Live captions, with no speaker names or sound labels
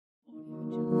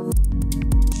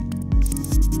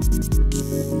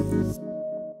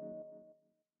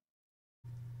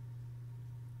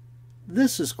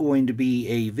This is going to be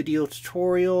a video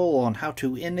tutorial on how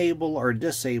to enable or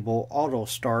disable auto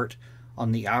start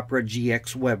on the Opera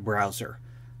GX web browser.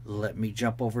 Let me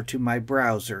jump over to my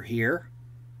browser here.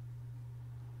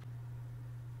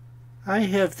 I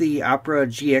have the Opera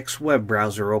GX web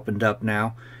browser opened up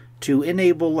now. To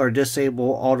enable or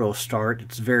disable auto start,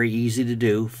 it's very easy to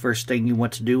do. First thing you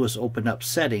want to do is open up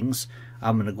settings.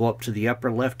 I'm going to go up to the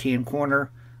upper left hand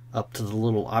corner, up to the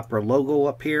little Opera logo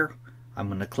up here. I'm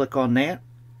going to click on that.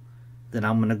 Then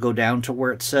I'm going to go down to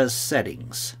where it says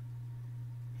settings.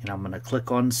 And I'm going to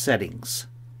click on settings.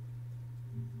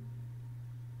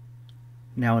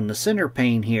 Now in the center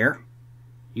pane here,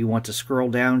 you want to scroll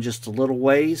down just a little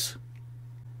ways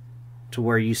to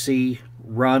where you see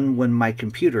run when my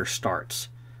computer starts.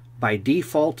 By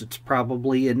default, it's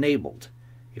probably enabled.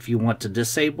 If you want to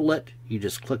disable it, you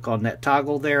just click on that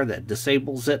toggle there that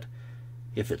disables it.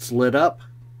 If it's lit up,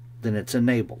 then it's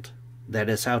enabled. That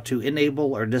is how to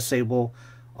enable or disable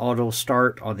auto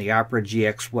start on the Opera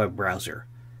GX web browser.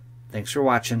 Thanks for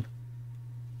watching.